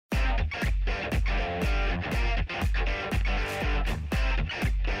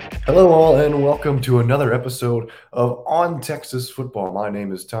Hello, all, and welcome to another episode of On Texas Football. My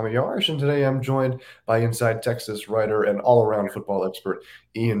name is Tommy Yarsh, and today I'm joined by Inside Texas writer and all-around football expert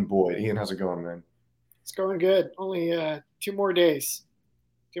Ian Boyd. Ian, how's it going, man? It's going good. Only 2 more days.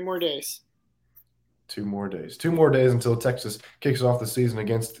 2 more days. 2 more days. 2 more days until Texas kicks off the season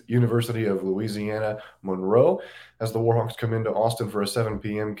against University of Louisiana Monroe as the Warhawks come into Austin for a 7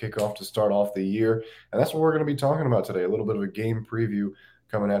 p.m. kickoff to start off the year. And that's what we're going to be talking about today. A little bit of a game preview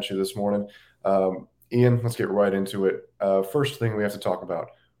coming at you this morning. Ian, let's get right into it. First thing we have to talk about,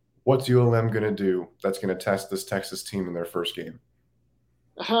 what's ULM going to do that's going to test this Texas team in their first game?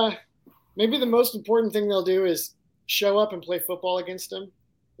 Uh, Maybe the most important thing they'll do is show up and play football against them,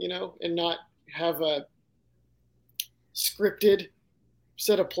 and not have a scripted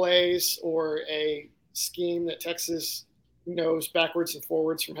set of plays or a scheme that Texas knows backwards and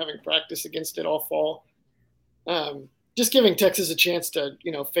forwards from having practice against it all fall. Just giving Texas a chance to,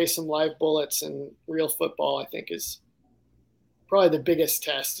 face some live bullets and real football, I think, is probably the biggest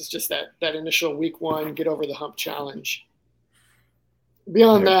test. It's just that initial week one, get over the hump challenge.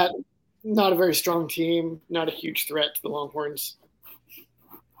 Beyond Yeah, that, not a very strong team, not a huge threat to the Longhorns.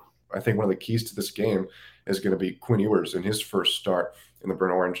 I think one of the keys to this game is going to be Quinn Ewers in his first start in the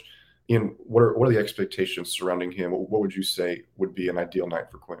Burnt Orange. Ian, what are the expectations surrounding him? What would you say would be an ideal night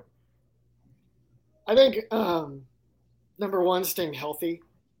for Quinn? I think number one, staying healthy.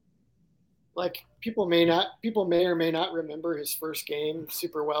 Like people may or may not remember his first game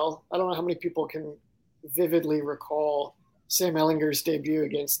super well. I don't know how many people can vividly recall Sam Ellinger's debut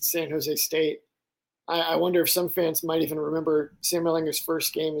against San Jose State. I wonder if some fans might even remember Sam Ellinger's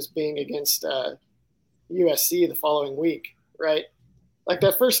first game as being against USC the following week, right? Like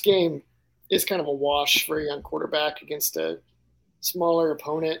that first game is kind of a wash for a young quarterback against a smaller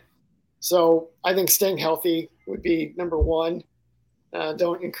opponent. So I think staying healthy would be number one.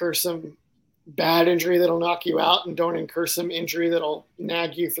 Don't incur some bad injury that'll knock you out, and don't incur some injury that'll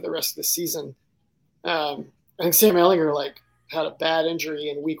nag you for the rest of the season. I think Sam Ellinger had a bad injury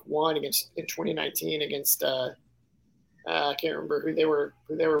in week one in 2019 against I can't remember who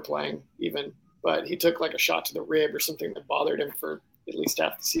they were playing even, but he took like a shot to the rib or something that bothered him for at least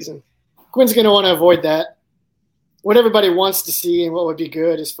half the season. Quinn's going to want to avoid that. What everybody wants to see and what would be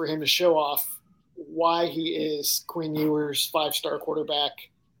good is for him to show off why he is Quinn Ewers, 5-star quarterback,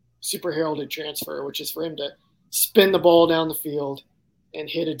 super heralded transfer, which is for him to spin the ball down the field and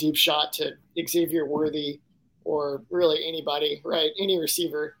hit a deep shot to Xavier Worthy or really anybody, right? Any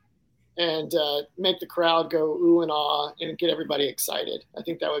receiver, and make the crowd go ooh and ah and get everybody excited. I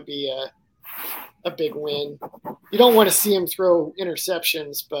think that would be a big win. You don't want to see him throw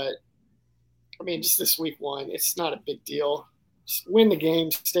interceptions, but I mean, just this week one, it's not a big deal. Just win the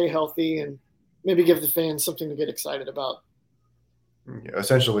game, stay healthy, and maybe give the fans something to get excited about. Yeah,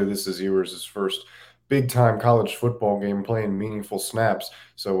 essentially, this is Ewers' first big time college football game playing meaningful snaps.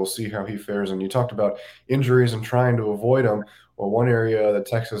 So we'll see how he fares. And you talked about injuries and trying to avoid them. Well, one area that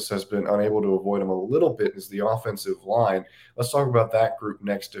Texas has been unable to avoid them a little bit is the offensive line. Let's talk about that group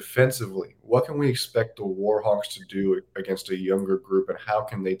next. Defensively, what can we expect the Warhawks to do against a younger group, and how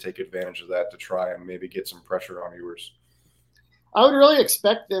can they take advantage of that to try and maybe get some pressure on Ewers? I would really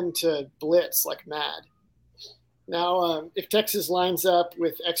expect them to blitz like mad. Now, if Texas lines up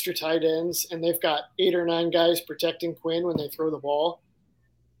with extra tight ends and they've got 8 or 9 guys protecting Quinn when they throw the ball,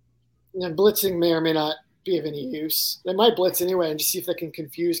 then blitzing may or may not be of any use. They might blitz anyway and just see if they can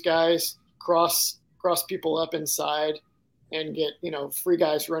confuse guys, cross people up inside, and get free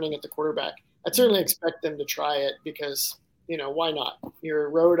guys running at the quarterback. I'd certainly expect them to try it because why not? You're a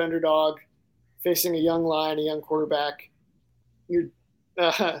road underdog facing a young line, a young quarterback. Your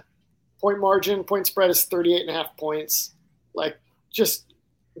point spread is 38.5 points. Like, just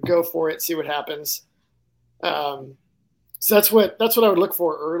go for it, see what happens. So that's what I would look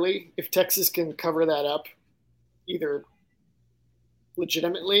for early. If Texas can cover that up, either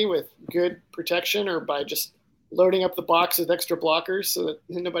legitimately with good protection or by just loading up the box with extra blockers so that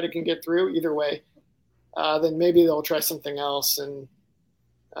nobody can get through. Either way, then maybe they'll try something else, and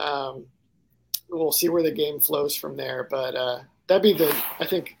we'll see where the game flows from there. But that'd be I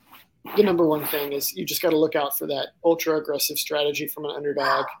think the number one thing is you just got to look out for that ultra aggressive strategy from an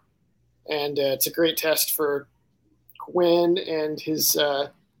underdog, and it's a great test for Quinn and his.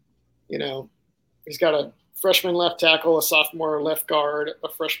 He's got a freshman left tackle, a sophomore left guard, a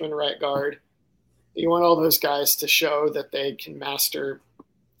freshman right guard. You want all those guys to show that they can master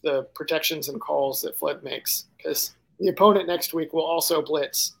the protections and calls that Flood makes, because the opponent next week will also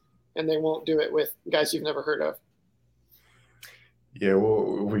blitz, and they won't do it with guys you've never heard of. Yeah,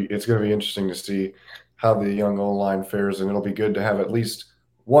 well, it's going to be interesting to see how the young O line fares, and it'll be good to have at least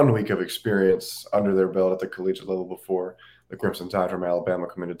 1 week of experience under their belt at the collegiate level before the Crimson Tide from Alabama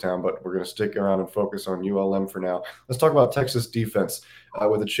come into town, but we're going to stick around and focus on ULM for now. Let's talk about Texas defense.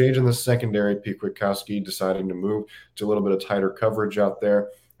 With a change in the secondary, Pete Kwiatkowski deciding to move to a little bit of tighter coverage out there,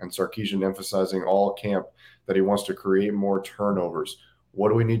 and Sarkisian emphasizing all camp that he wants to create more turnovers. What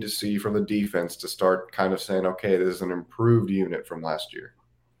do we need to see from the defense to start kind of saying, okay, this is an improved unit from last year?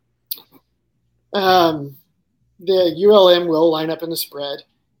 The ULM will line up in the spread.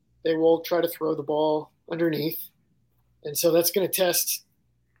 They will try to throw the ball underneath. And so that's going to test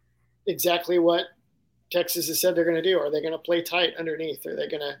exactly what Texas has said they're going to do. Are they going to play tight underneath? Are they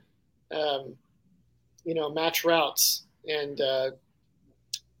going to, match routes and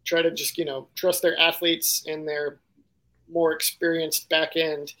try to just, trust their athletes and their more experienced back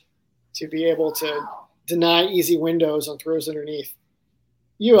end to be able to deny easy windows on throws underneath?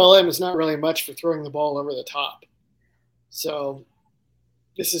 ULM is not really much for throwing the ball over the top. So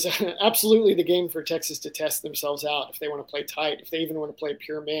this is absolutely the game for Texas to test themselves out if they want to play tight, if they even want to play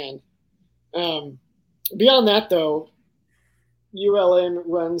pure man. Beyond that, though, ULM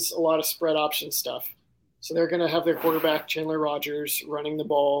runs a lot of spread option stuff. So they're going to have their quarterback, Chandler Rogers, running the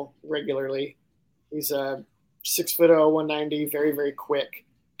ball regularly. He's a 6'0", 190, very, very quick.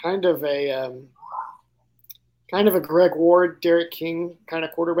 Kind of a Greg Ward, Derek King kind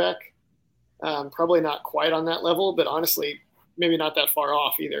of quarterback. Probably not quite on that level, but honestly, maybe not that far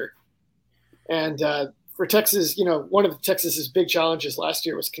off either. And for Texas, one of Texas's big challenges last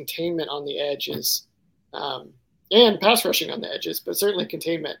year was containment on the edges and pass rushing on the edges, but certainly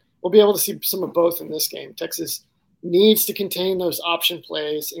containment. We'll be able to see some of both in this game. Texas needs to contain those option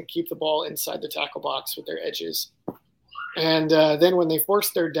plays and keep the ball inside the tackle box with their edges. And then when they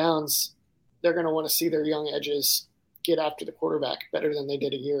force third downs, they're going to want to see their young edges get after the quarterback better than they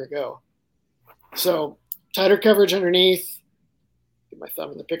did a year ago. So tighter coverage underneath. Get my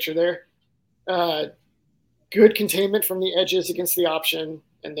thumb in the picture there. Good containment from the edges against the option,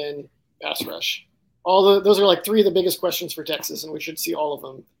 and then pass rush. Those are like three of the biggest questions for Texas, and we should see all of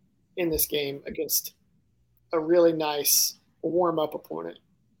them in this game against a really nice warm-up opponent.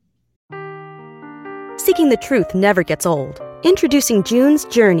 Seeking the truth never gets old. Introducing June's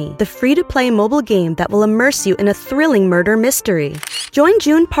Journey, the free-to-play mobile game that will immerse you in a thrilling murder mystery. Join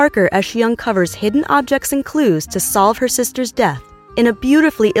June Parker as she uncovers hidden objects and clues to solve her sister's death in a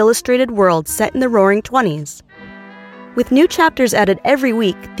beautifully illustrated world set in the Roaring '20s. With new chapters added every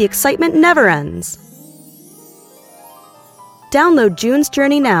week, the excitement never ends. Download June's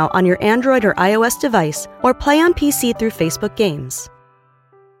Journey now on your Android or iOS device, or play on PC through Facebook Games.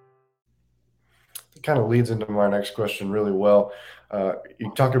 It kind of leads into my next question really well.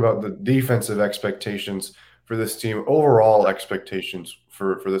 You talked about the defensive expectations for this team. Overall expectations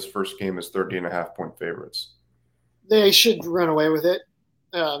for this first game is 30.5-point favorites. They should run away with it.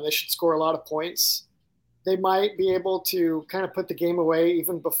 They should score a lot of points. They might be able to kind of put the game away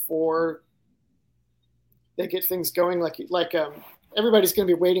even before they get things going. Like everybody's going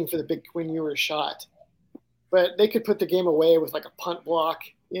to be waiting for the big Quinn Ewers shot, but they could put the game away with like a punt block,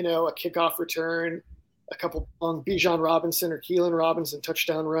 a kickoff return, a couple long Bijan Robinson or Keelan Robinson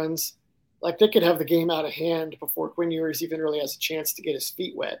touchdown runs. Like they could have the game out of hand before Quinn Ewers even really has a chance to get his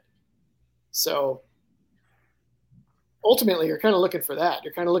feet wet. So ultimately, you're kind of looking for that.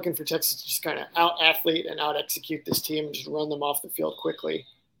 You're kind of looking for Texas to just kind of out-athlete and out-execute this team and just run them off the field quickly.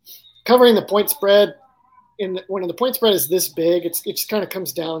 Covering the point spread, when the point spread is this big, it just kind of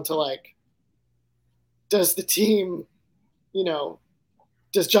comes down to like, does the team,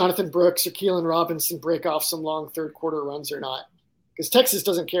 does Jonathan Brooks or Keelan Robinson break off some long third quarter runs or not? Because Texas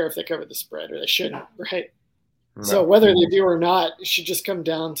doesn't care if they cover the spread, or they shouldn't, right? No. So whether they do or not, it should just come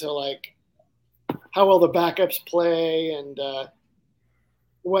down to like how well the backups play and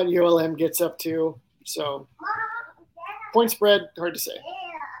what ULM gets up to. So point spread, hard to say.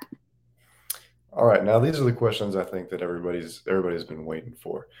 All right, now these are the questions I think that everybody's been waiting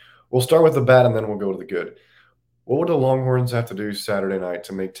for. We'll start with the bad and then we'll go to the good. What would the Longhorns have to do Saturday night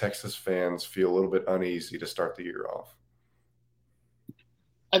to make Texas fans feel a little bit uneasy to start the year off?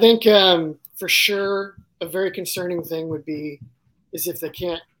 I think for sure a very concerning thing is if they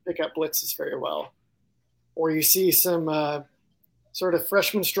can't pick up blitzes very well, or you see some sort of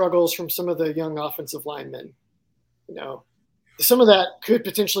freshman struggles from some of the young offensive linemen. Some of that could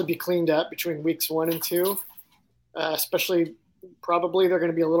potentially be cleaned up between weeks 1 and 2, especially probably they're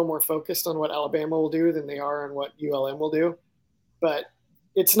going to be a little more focused on what Alabama will do than they are on what ULM will do. But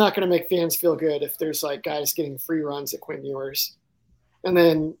it's not going to make fans feel good if there's like guys getting free runs at Quinn Ewers. And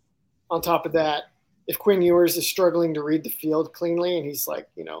then on top of that, if Quinn Ewers is struggling to read the field cleanly and he's like,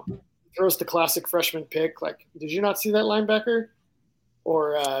 throws the classic freshman pick, like, did you not see that linebacker?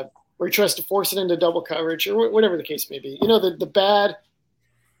 or he tries to force it into double coverage, or whatever the case may be. The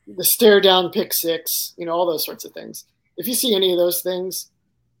stare down pick six, all those sorts of things. If you see any of those things,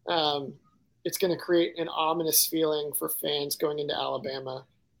 um, it's going to create an ominous feeling for fans going into Alabama.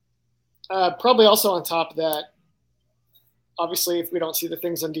 Probably also on top of that, obviously, if we don't see the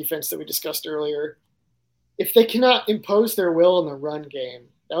things on defense that we discussed earlier, if they cannot impose their will in the run game,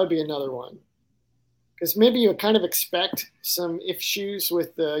 that would be another one. Because maybe you kind of expect some issues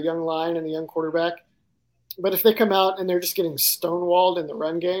with the young line and the young quarterback. But if they come out and they're just getting stonewalled in the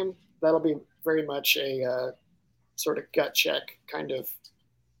run game, that'll be very much a sort of gut check kind of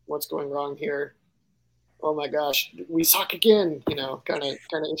what's going wrong here. Oh my gosh, we suck again, kind of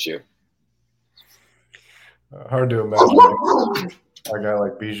issue. Hard to imagine a guy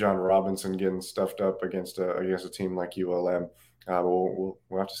like Bijan Robinson getting stuffed up against a team like ULM. We'll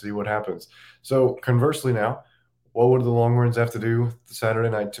have to see what happens. So conversely now, what would the Longhorns have to do Saturday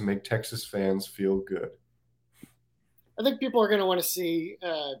night to make Texas fans feel good? I think people are going to want to see.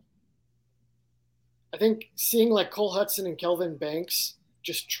 I think seeing like Cole Hudson and Kelvin Banks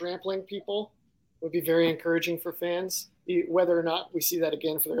just trampling people would be very encouraging for fans. Whether or not we see that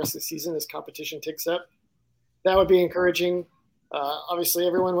again for the rest of the season as competition ticks up, that would be encouraging. Obviously,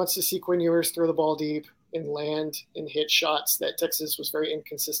 everyone wants to see Quinn Ewers throw the ball deep and land and hit shots that Texas was very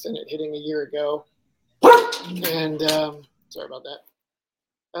inconsistent at hitting a year ago. And sorry about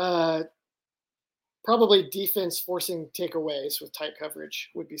that. Probably defense forcing takeaways with tight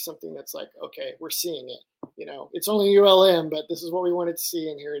coverage would be something that's like, okay, we're seeing it. It's only ULM, but this is what we wanted to see,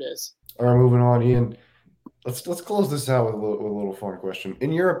 and here it is. All right, moving on, Ian. Let's close this out with a little fun question.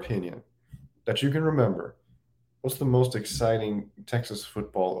 In your opinion, that you can remember, what's the most exciting Texas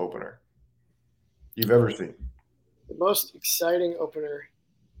football opener you've ever seen? The most exciting opener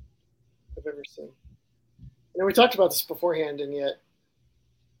I've ever seen. We talked about this beforehand, and yet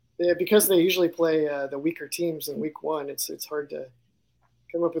because they usually play the weaker teams in week one, it's hard to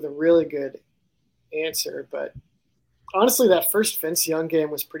come up with a really good answer. But honestly, that first Vince Young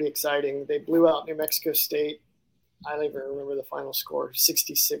game was pretty exciting. They blew out New Mexico State. I don't even remember the final score,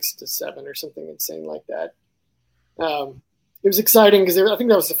 66-7 or something insane like that. It was exciting because I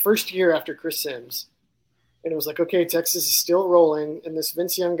think that was the first year after Chris Sims. And it was like, okay, Texas is still rolling, and this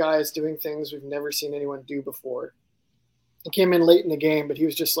Vince Young guy is doing things we've never seen anyone do before. He came in late in the game, but he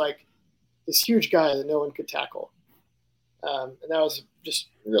was just like this huge guy that no one could tackle. And that was just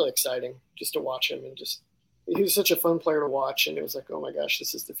really exciting just to watch him. And he was such a fun player to watch. And it was like, oh my gosh,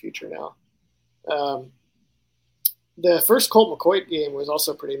 this is the future now. The first Colt McCoy game was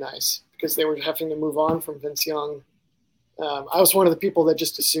also pretty nice because they were having to move on from Vince Young. I was one of the people that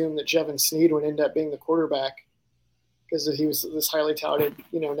just assumed that Jevin Sneed would end up being the quarterback because he was this highly touted,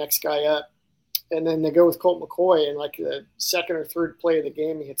 next guy up. And then they go with Colt McCoy, and like the second or third play of the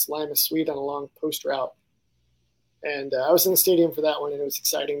game, he hits Lima Sweet on a long post route. And I was in the stadium for that one, and it was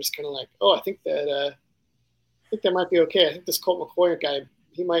exciting. Just kind of like, oh, I think that might be okay. I think this Colt McCoy guy,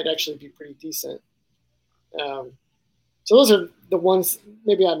 he might actually be pretty decent. So those are the ones.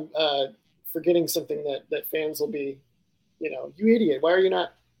 Maybe I'm forgetting something that fans will be, you idiot. Why are you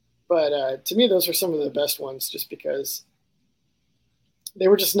not? But to me, those are some of the best ones, just because they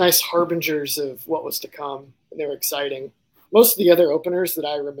were just nice harbingers of what was to come, and they were exciting. Most of the other openers that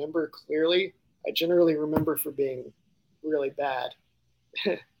I remember clearly, I generally remember for being really bad.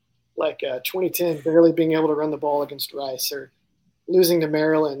 Like 2010, barely being able to run the ball against Rice, or losing to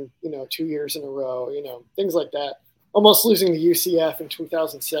Maryland, 2 years in a row, things like that. Almost losing to UCF in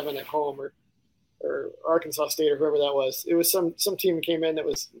 2007 at home, or Arkansas State, or whoever that was. It was some team that came in that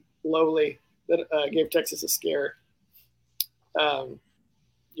was lowly, that gave Texas a scare.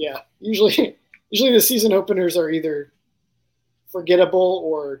 Yeah, usually the season openers are either forgettable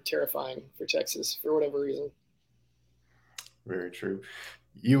or terrifying for Texas for whatever reason. Very true.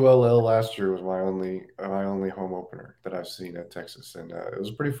 ULL last year was my only home opener that I've seen at Texas, and it was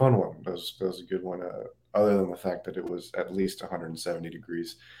a pretty fun one. That was a good one. Other than the fact that it was at least 170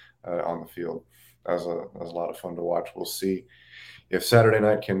 degrees on the field, that was a lot of fun to watch. We'll see if Saturday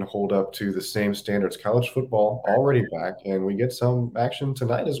night can hold up to the same standards. College football already back, and we get some action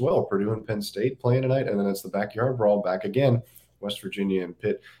tonight as well. Purdue and Penn State playing tonight, and then it's the backyard brawl back again. West Virginia and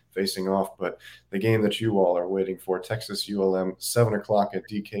Pitt facing off. But the game that you all are waiting for, Texas ULM, 7 o'clock at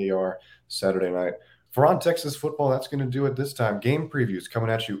DKR Saturday night. For On Texas Football, that's going to do it this time. Game previews coming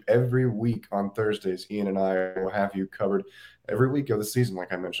at you every week on Thursdays. Ian and I will have you covered every week of the season,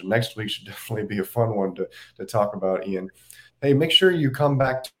 like I mentioned. Next week should definitely be a fun one to talk about, Ian. Hey, make sure you come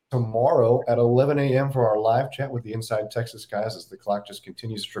back tomorrow at 11 a.m. for our live chat with the Inside Texas guys as the clock just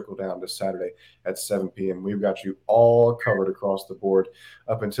continues to trickle down to Saturday at 7 p.m. We've got you all covered across the board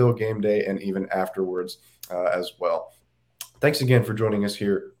up until game day and even afterwards as well. Thanks again for joining us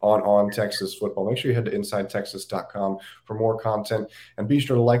here on Texas Football. Make sure you head to InsideTexas.com for more content, and be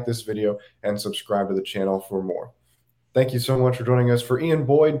sure to like this video and subscribe to the channel for more. Thank you so much for joining us. For Ian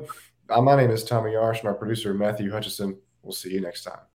Boyd, my name is Tommy Yarsh, and our producer, Matthew Hutchison. We'll see you next time.